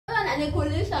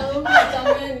Anikulisha Mungu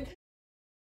jamani.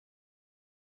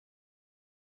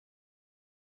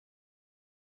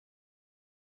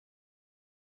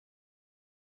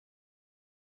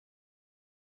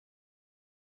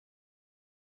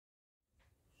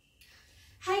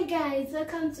 Hi guys,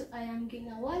 welcome to I Am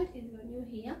Gina World. If you're new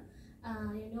here,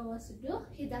 you know what to do.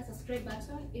 Hit that subscribe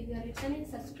button. If you're a returning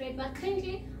subscriber,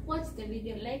 kindly watch the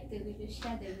video, like the video,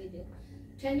 share the video.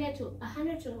 Turn it to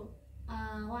 100 to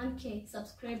 1k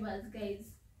subscribers, guys.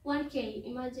 1k,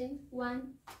 imagine to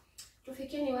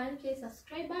 1k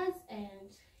subscribers,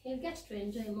 and you'll get to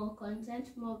enjoy more content,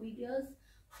 more videos,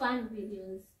 fun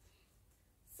videos.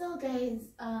 So guys,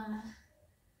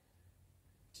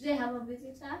 today I have a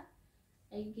visitor.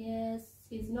 I guess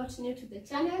he's not new to the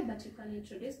channel, but you can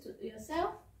introduce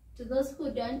yourself to those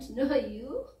who don't know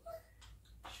you.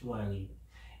 Surely.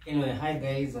 Anyway, hi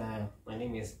guys, my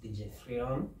name is DJ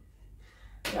Freon.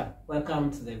 Yeah, welcome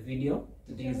to the video.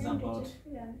 Today is about...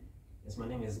 Yes, my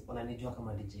name is Onanijua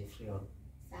kama DJ Freon.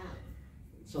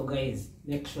 So guys,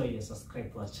 make sure you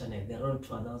subscribe to our channel. The road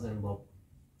to 1,000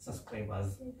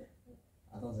 subscribers.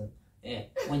 1,000. Yeah,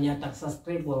 when you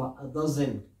subscribe to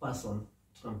 1,000 person,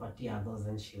 tunampatia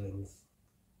 1,000 shillings.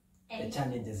 The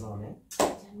challenge is on, eh?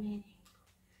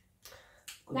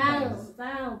 Wow.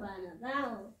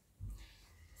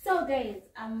 So guys,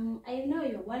 I know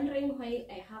you're wondering why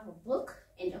I have a book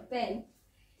and a pen.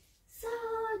 So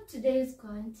today's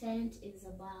content is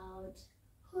about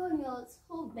who knows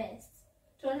who best.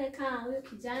 Tuone kama huyu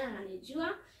kijana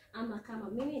ananijua ama kama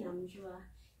mimi namjua.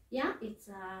 Yeah, it's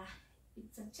a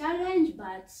challenge,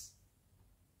 but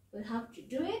we'll have to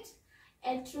do it.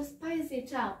 And to spice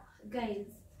it up, guys,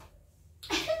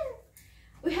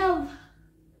 we have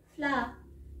flour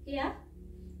here.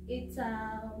 It's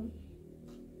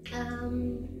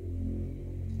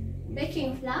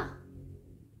baking flour.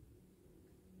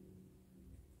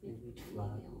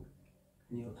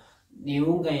 Ni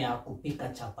unga ya kupika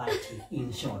chapati,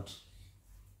 in short.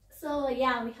 So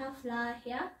yeah, we have flour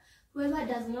here. Whoever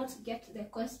does not get the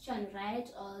question right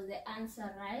or the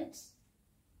answer right,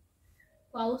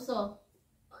 kwa uso.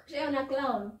 Una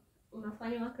clown,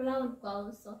 unafanya clown kwa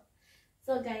uso.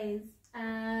 So guys,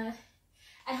 I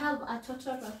have a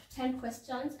total of 10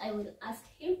 questions I will ask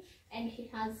him, and he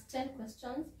has 10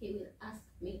 questions he will ask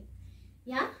me.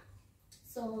 Yeah?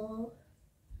 So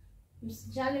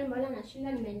msijali mbona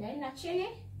nashinda nimeenda chini.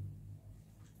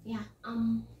 Yeah,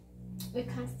 we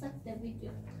can start the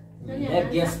video.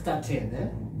 Let's get started, eh?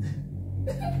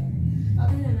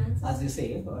 As you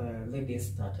say, let's get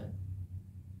started.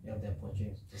 You have the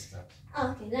opportunity to start.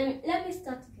 Okay, let me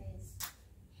start, guys.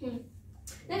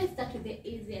 Let me start with the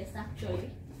easiest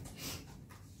actually.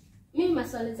 Mimi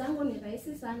maswali zangu ni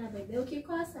rahisi sana, bebe,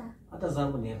 ukikosa. Hata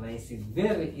zangu ni rahisi,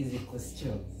 very easy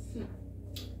questions.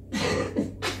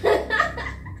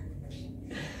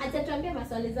 Acha tuambie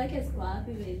maswali zake ziko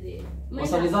wapi bebe?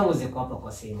 Maswali zangu ziko hapa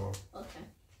kwa simu. Okay.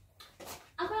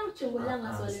 Hapa mchungulia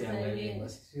maswali zangu.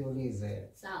 Siulize.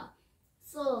 Sawa.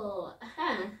 So,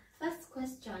 first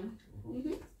question.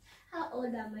 How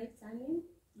old am I turning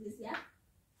this year?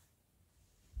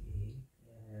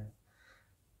 Yeah.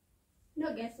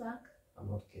 No guesswork. I'm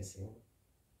not guessing.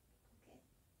 Okay.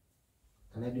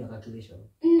 Can I do a calculation?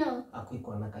 No. A quick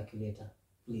one, a calculator,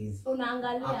 please.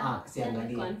 Unaangalia.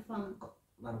 Siangalia. Confirm.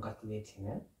 I'm calculating,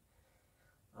 eh?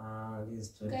 This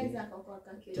is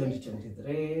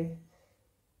 2023.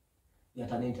 We are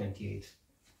turning 28.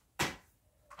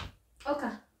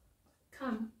 Okay.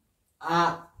 Come.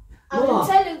 I will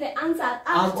tell you the answer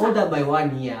after. I'm older by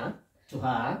 1 year to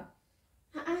her.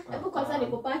 Hebu kwanza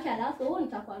nikupake alafu wewe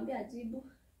nitakwambia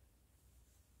jibu.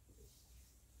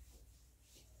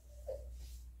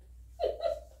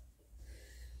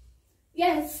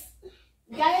 Yes.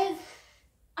 Guys,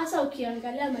 asa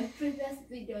ukiangalia my previous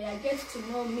video, you get to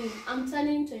know me. I'm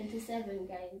turning 27,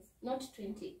 guys, not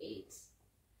 28.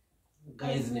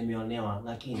 Guys, nimeonewa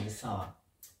lakini sawa.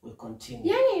 We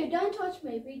continue. Yani, you don't watch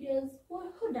my videos.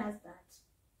 Who does that?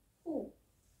 Who?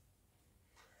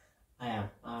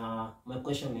 My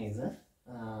question is,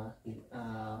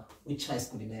 which high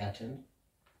school did I attend?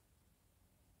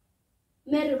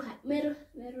 Meru High.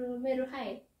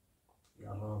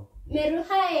 You're wrong. Meru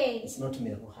High. It's not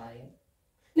Meru High.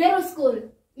 Meru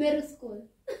School.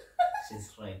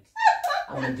 She's right.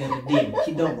 I'm in the redeem.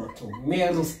 Kidogo tu.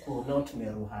 Meru School, not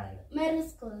Meru High. Meru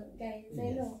School, guys. Yes, I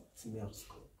know. It's Meru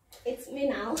School. It's me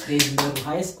now. There's Meru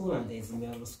High School and there's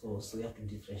Meru School, so you have to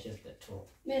differentiate the two.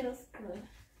 Meru School.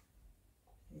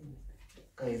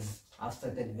 Guys, I've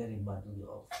started very badly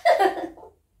off.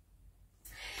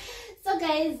 So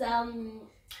guys,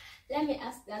 let me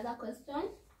ask the other question.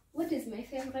 What is my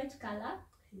favorite color?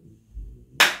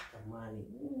 Jamani,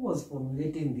 who was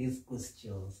formulating these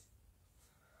questions?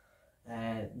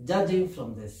 Judging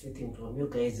from the sitting room, you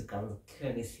guys can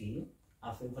clearly see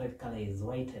our favorite color is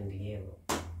white and yellow.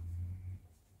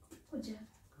 Kuja.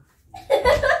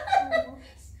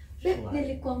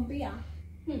 Nilikwambia.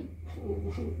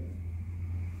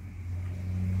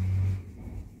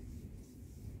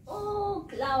 Oh,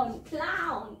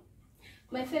 clown.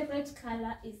 My favorite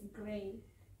color is gray.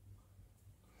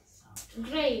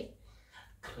 Gray.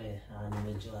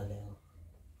 Nimejua leo.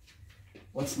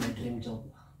 What's my dream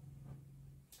job?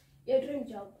 Your dream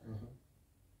job?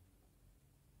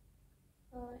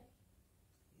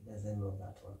 He doesn't know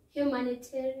that one.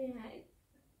 Humanitarian.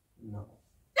 No.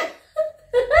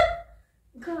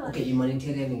 God. Okay,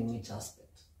 humanitarian in which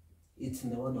aspect? It's in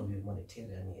the word of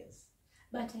humanitarian, yes.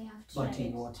 But I have tried. But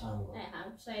in what angle? I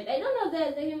have tried. I don't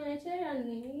know the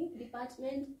humanitarian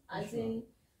department, as in,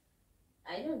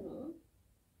 I don't know.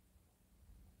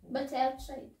 But I have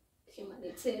tried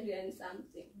humanitarian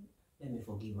something. Let me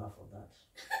forgive her for that.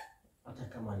 Hata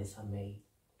kama nisamehi,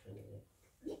 tuendelee.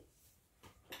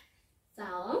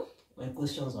 So, my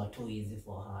questions were too easy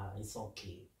for her. It's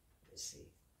okay. You see.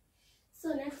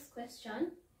 So next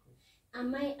question.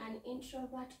 Am I an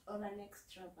introvert or an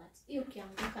extrovert? You can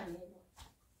look at me.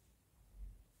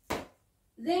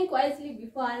 Think wisely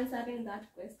before answering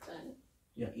that question.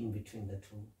 You're in between the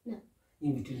two. No.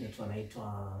 In between the two, and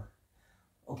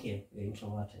okay, you're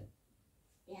introverted.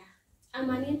 Yeah. I'm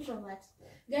an introvert.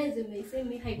 Guys, you may say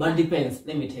me hyper. But depends.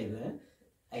 Let me tell you.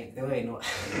 The way I know.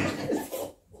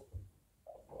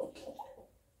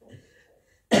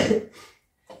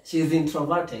 She's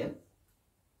introverted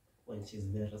when she's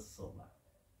very sober.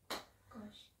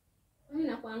 Gosh.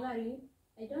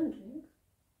 I don't drink.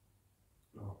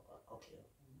 No, okay.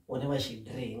 Whenever she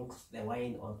drinks the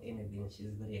wine or anything,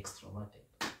 she's very extroverted.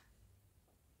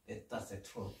 That's the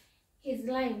truth. He's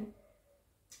lying.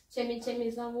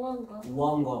 Chemi za uongo.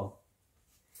 Uongo.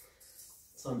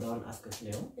 So I'm the one ask us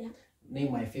now. Yeah.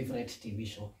 Name my favorite TV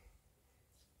show.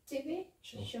 TV?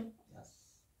 Show. Yes.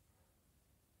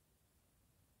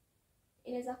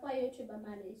 Inaweza kuwa YouTube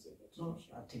ama TV. No,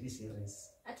 a TV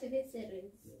series. A TV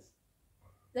series. Yes.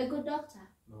 The Good Doctor.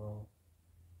 No.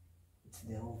 It's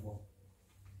The Oval.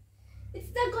 It's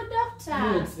The Good Doctor.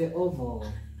 No, it's The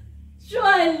Oval.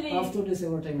 Surely. I've told you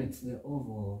several times it's The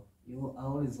Oval. I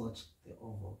always watch The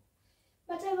Oval.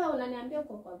 But ever unaniambia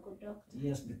uko kwa Good Doctor.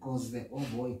 Yes, because The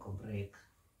Oval iko break.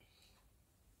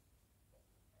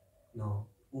 No.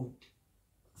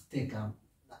 Stay calm.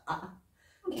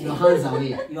 Your hands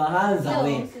away. Your hands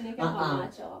away.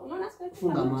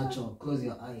 Funga macho. Close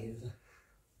your eyes.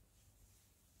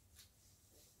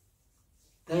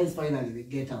 Guys, finally we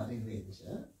get our revenge.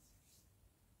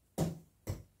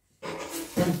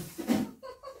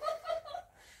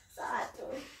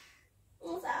 Sato.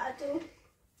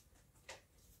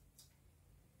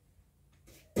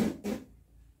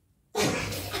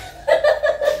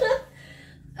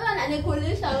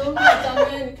 Nikulisha unga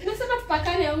jamani. Tunasema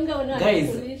tupakane unga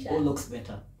unanikulisha. Guys, who looks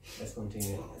better? Let's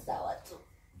continue. Sawa tu.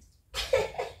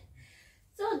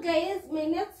 So guys, my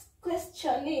next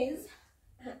question is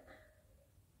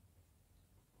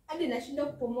hadi nashinda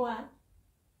kupumua.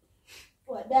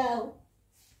 Wadau.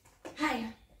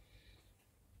 Haya.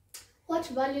 What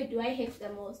value do I hate the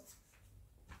most?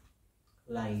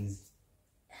 Lies.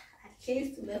 At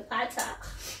least umepata.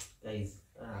 Guys,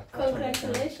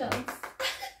 congratulations.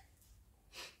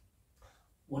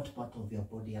 What part of your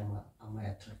body am I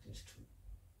attracted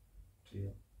to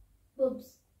you?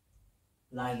 Boobs.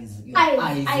 Lies.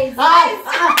 Eyes.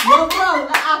 You're wrong.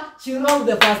 She wrong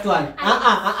the first one.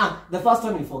 The first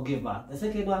one we forgive her. The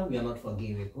second one we are not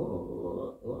forgiving.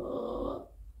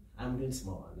 I'm doing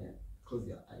small one. Yeah? Close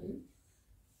your eyes.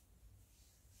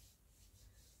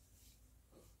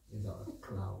 These are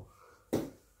clown.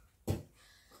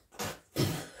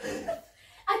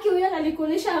 Aki huyo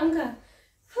ananikulisha anga.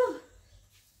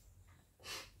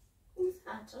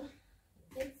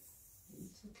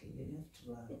 It's okay. You have to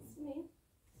learn. It's me.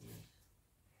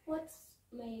 What's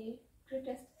my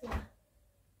greatest fear?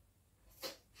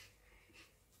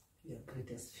 Your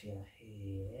greatest fear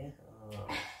here.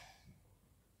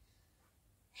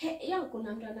 Hey,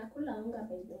 kuna mtu anakula anga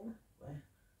baby.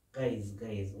 Guys.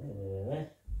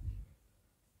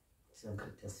 What's your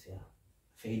greatest fear?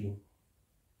 Failing.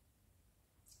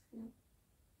 No.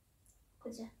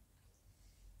 Kuja.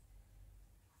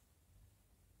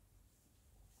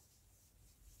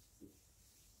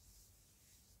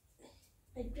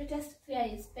 My greatest fear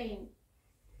is pain.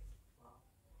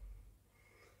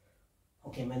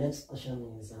 Okay, my next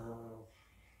question is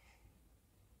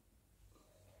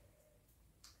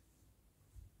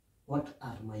what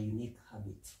are my unique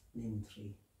habits? name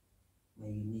 3. My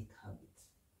unique habits.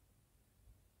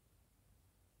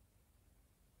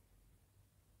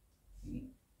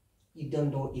 You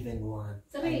don't know even one.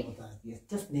 3. I know that. Yes,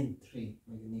 just name 3.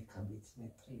 My unique habits. My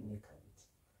 3 unique habits.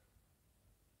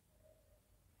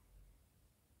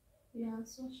 Yeah,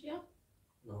 social.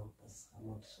 No, I'm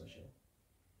not social.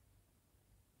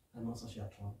 I'm not social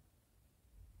at all.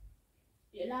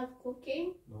 You love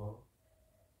cooking. No.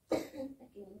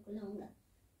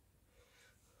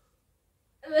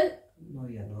 No,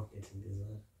 you're not getting this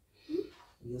one.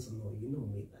 You also know, you know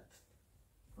me that.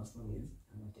 First one is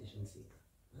I'm attention seeker.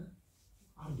 Huh?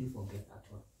 How do you forget that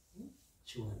one?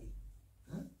 Surely.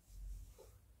 Huh?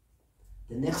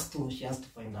 The next 2 she has to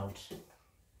find out.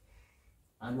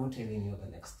 I'm not telling you the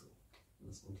next 2.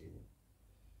 Let's continue.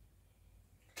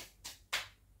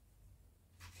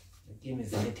 The game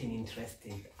is getting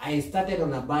interesting. I started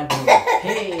on a bad note.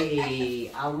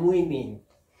 Hey, I'm winning.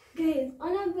 Guys,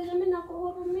 ona vile mimi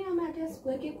nakuhurumia mate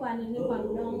sikuweki kwa nini kwa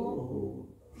mdomo.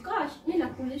 Gosh, mimi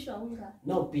nakulisha unga.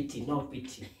 No pity, no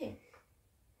pity.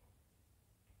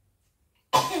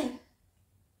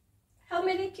 How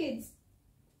many kids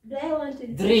do I want to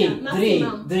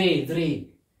 3.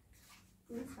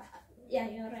 Yeah,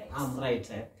 you're right. I'm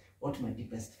right. What's my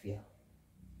deepest fear?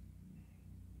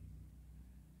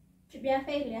 To be a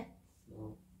failure.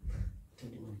 No. I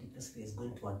told you my deepest fear is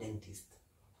going to a dentist.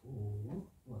 Oh,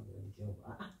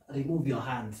 remove your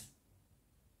hands.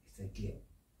 It's a game.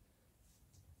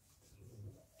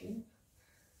 Okay.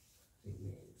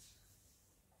 Remains.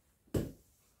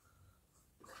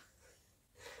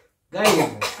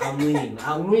 Guys, I'm winning.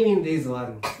 I'm winning this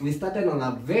one. We started on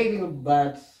a very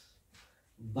bad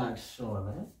show.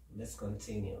 Huh? Let's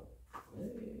continue.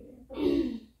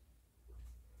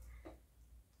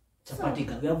 Chapati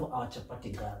girl. We have our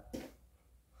chapati girl.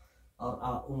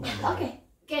 Our unga girl. Okay,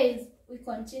 guys, we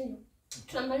continue.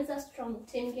 Tunamaliza strong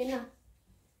tengena.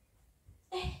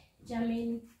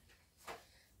 Jamani.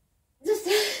 Just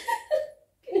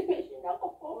nimeshinda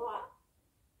kupumua.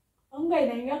 Unga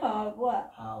inaingia kwa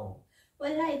mapua. How?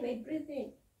 Wallahi by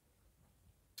breathing.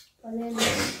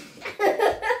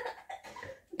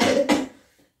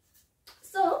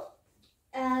 So,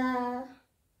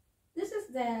 this is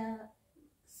the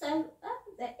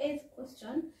 8th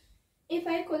question. If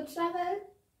I could travel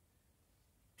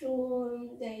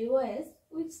to the US,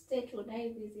 which state would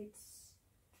I visit?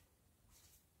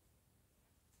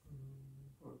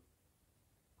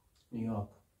 New York.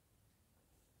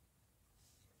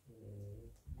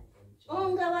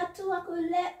 Unga watu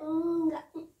wakule unga.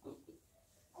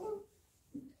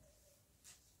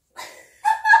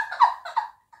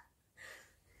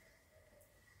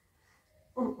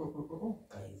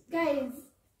 Guys,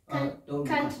 don't look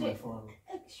at my phone.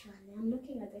 Actually, I'm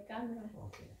looking at the camera.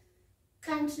 Okay.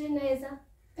 Country naweza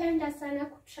penda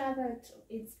sana travel to,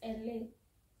 it's LA.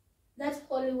 That's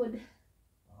Hollywood.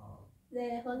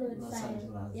 The Hollywood Los side.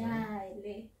 Angeles, Yeah,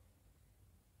 LA.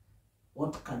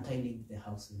 What can't I leave the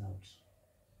house without?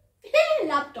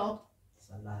 Laptop. It's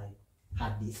a lie.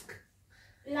 Hard disk.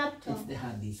 Laptop. It's the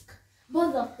hard disk.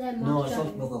 Both of them. No, it's actually.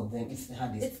 not both of them. It's the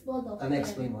hard disk. It's both of them. Can I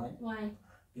explain why? Why?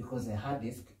 Because the hard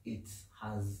disk, it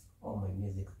has all my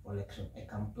music collection. I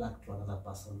can plug to another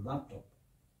person's laptop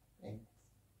and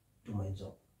do my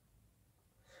job.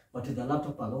 But with the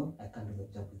laptop alone, I can't do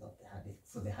the job without the hard disk.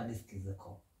 So the hard disk is the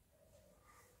core.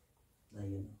 Now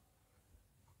you know.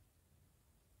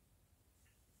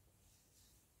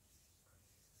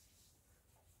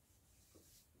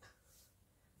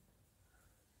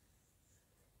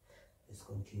 Let's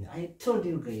continue. I told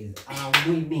you guys,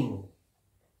 I'm winning.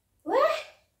 What?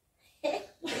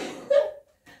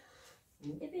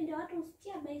 Even though I don't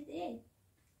scare by the end.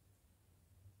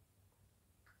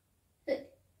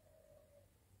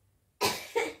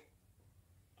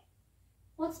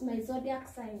 What's my zodiac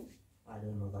sign? I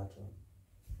don't know that one.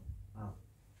 Wow.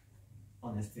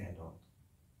 Honestly, I don't.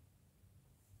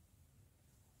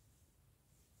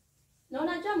 No,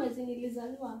 unajua mwezi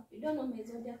nilizaliwa. You don't know my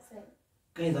zodiac sign.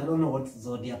 Guys, I don't know what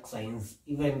zodiac signs,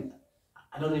 even,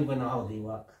 I don't even know how they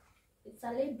work. It's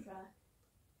a Libra.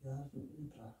 Yeah,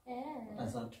 Libra. Yeah. What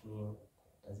does that mean?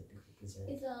 Does it represent?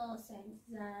 It's all signs.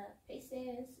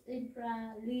 Pisces,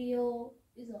 Libra, Leo.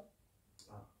 It's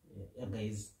all. Yeah,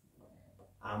 guys,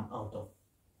 I'm out of,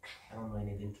 I don't know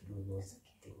anything to do with those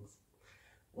things.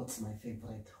 What's my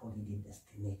favorite holiday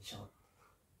destination?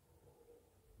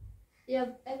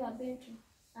 You've ever been to?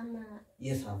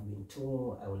 Yes, I've been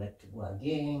to. I would like to go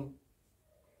again.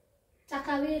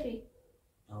 Takawiri.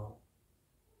 No.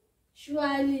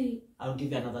 Surely. I'll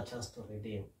give you another chance to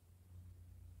redeem.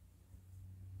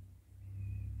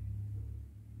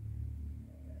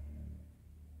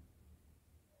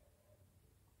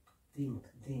 Think.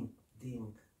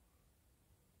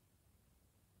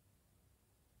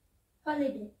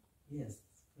 Holiday. Yes,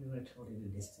 favorite holiday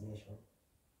destination.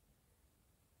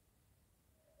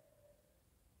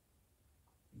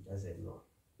 He doesn't know.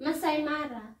 Masai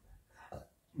Mara.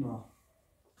 No.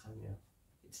 Come here.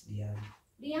 It's Diani.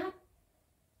 Diani?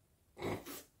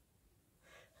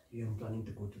 You are planning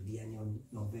to go to Diani on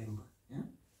November. Yeah?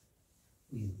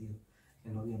 With you.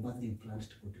 And on your birthday you planned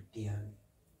to go to Diani.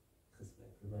 Because my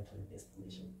favorite holiday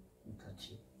destination. Look at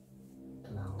you.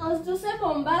 Clown. I was to say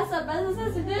Mombasa, but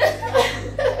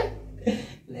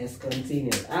Let's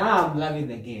continue. I'm loving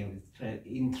the game. It's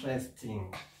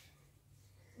interesting.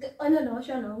 Oh no,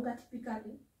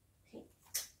 typically.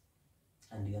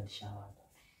 And you had showered.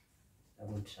 I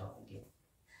won't shower again.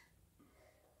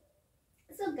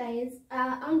 So guys,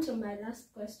 on to my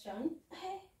last question.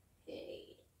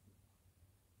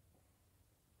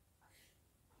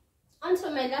 On to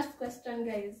my last question,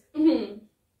 guys.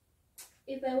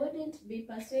 If I wouldn't be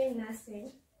pursuing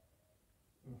nursing,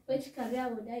 which career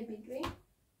would I be doing?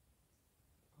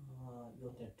 You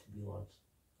wanted to be what?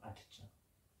 A teacher.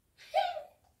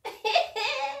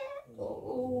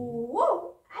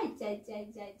 Oh,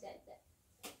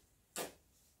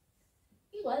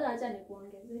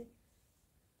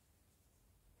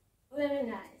 very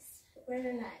nice,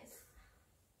 very nice.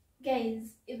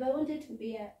 Guys, if I wanted to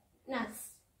be a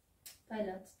nurse,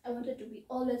 pilot, I wanted to be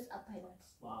always a pilot.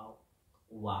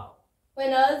 Wow.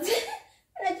 When I was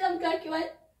akiwa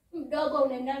mdogo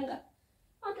unaendanga,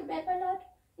 I want to be a pilot.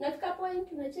 Nafika point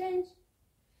to change.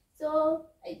 So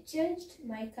I changed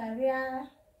my career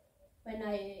when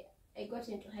I got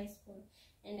into high school,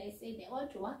 and I said I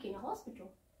want to work in a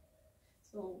hospital.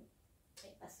 So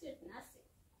I pursued nursing.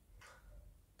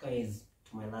 Guys,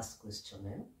 to my last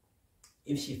question,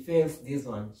 if she fails this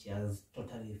one, she has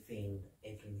totally failed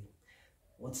everything.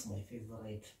 What's my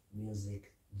favorite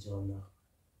music genre?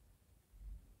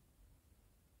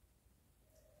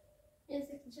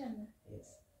 Music genre?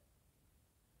 Yes.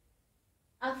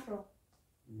 Afro.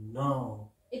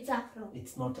 No. It's Afro.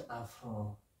 It's not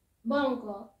Afro.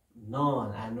 Bongo. No,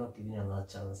 I'm not giving you another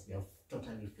chance. You have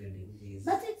totally failed in this.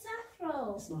 But it's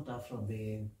Afro. It's not Afro,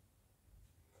 babe.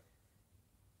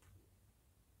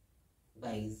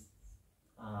 Guys,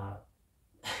 I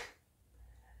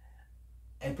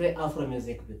play Afro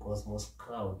music because most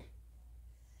crowd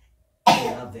they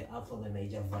have the Afro, the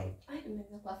Niger vibe. I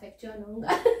remember perfect.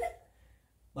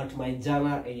 But my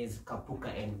genre is Kapuka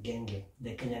and Genge,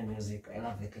 the Kenyan music. I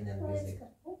love the Kenyan music.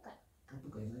 Kapuka?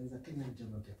 Kapuka is a Kenyan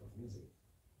genre type of music.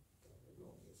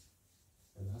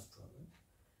 The last one.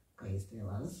 Guys, tell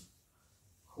us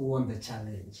who won the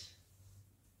challenge.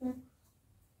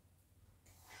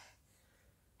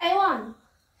 I won.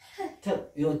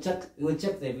 You'll check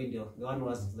the video. The one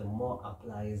was the more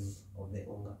applies of the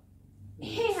unga.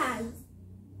 He has.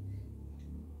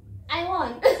 I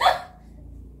won.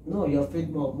 No, you have paid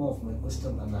more of my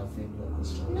question than I've paid your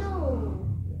question. No.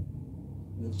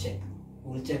 We'll check.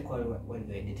 We'll check while we're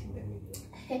editing the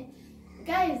video.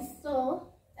 Guys,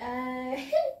 so I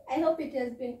hope it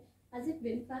has been. Has it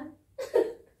been fun?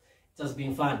 It has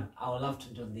been fun. I would love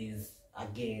to do this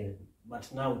again,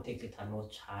 but now we'll take it a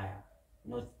notch higher.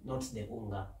 Not the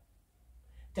unga.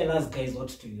 Tell us, guys, what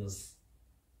to use.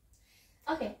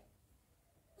 Okay.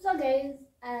 So guys,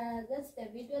 that's the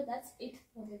video. That's it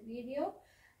for the video.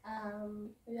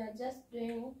 We are just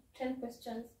doing 10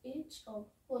 questions each of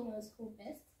who knows who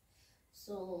best.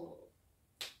 So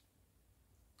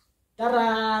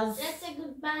Ta-da! let's say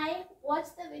goodbye. Watch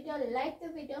the video, like the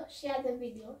video, share the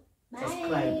video. Bye.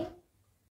 Subscribe.